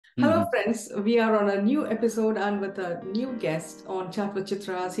Hello, Mhm. friends. We are on a new episode and with a new guest on Chat with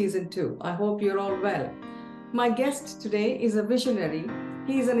Chitra Season 2. I hope you're all well. My guest today is a visionary.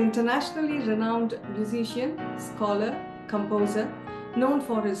 He is an internationally renowned musician, scholar, composer, known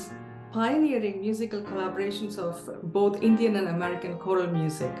for his pioneering musical collaborations of both Indian and American choral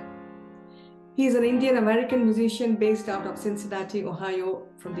music. He is an Indian American musician based out of Cincinnati, Ohio,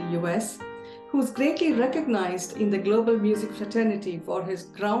 from the US, who's greatly recognized in the global music fraternity for his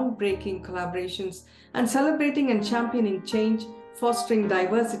groundbreaking collaborations and celebrating and championing change, fostering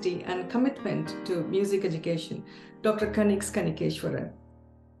diversity and commitment to music education. Dr. Kanniks Kannikeswaran.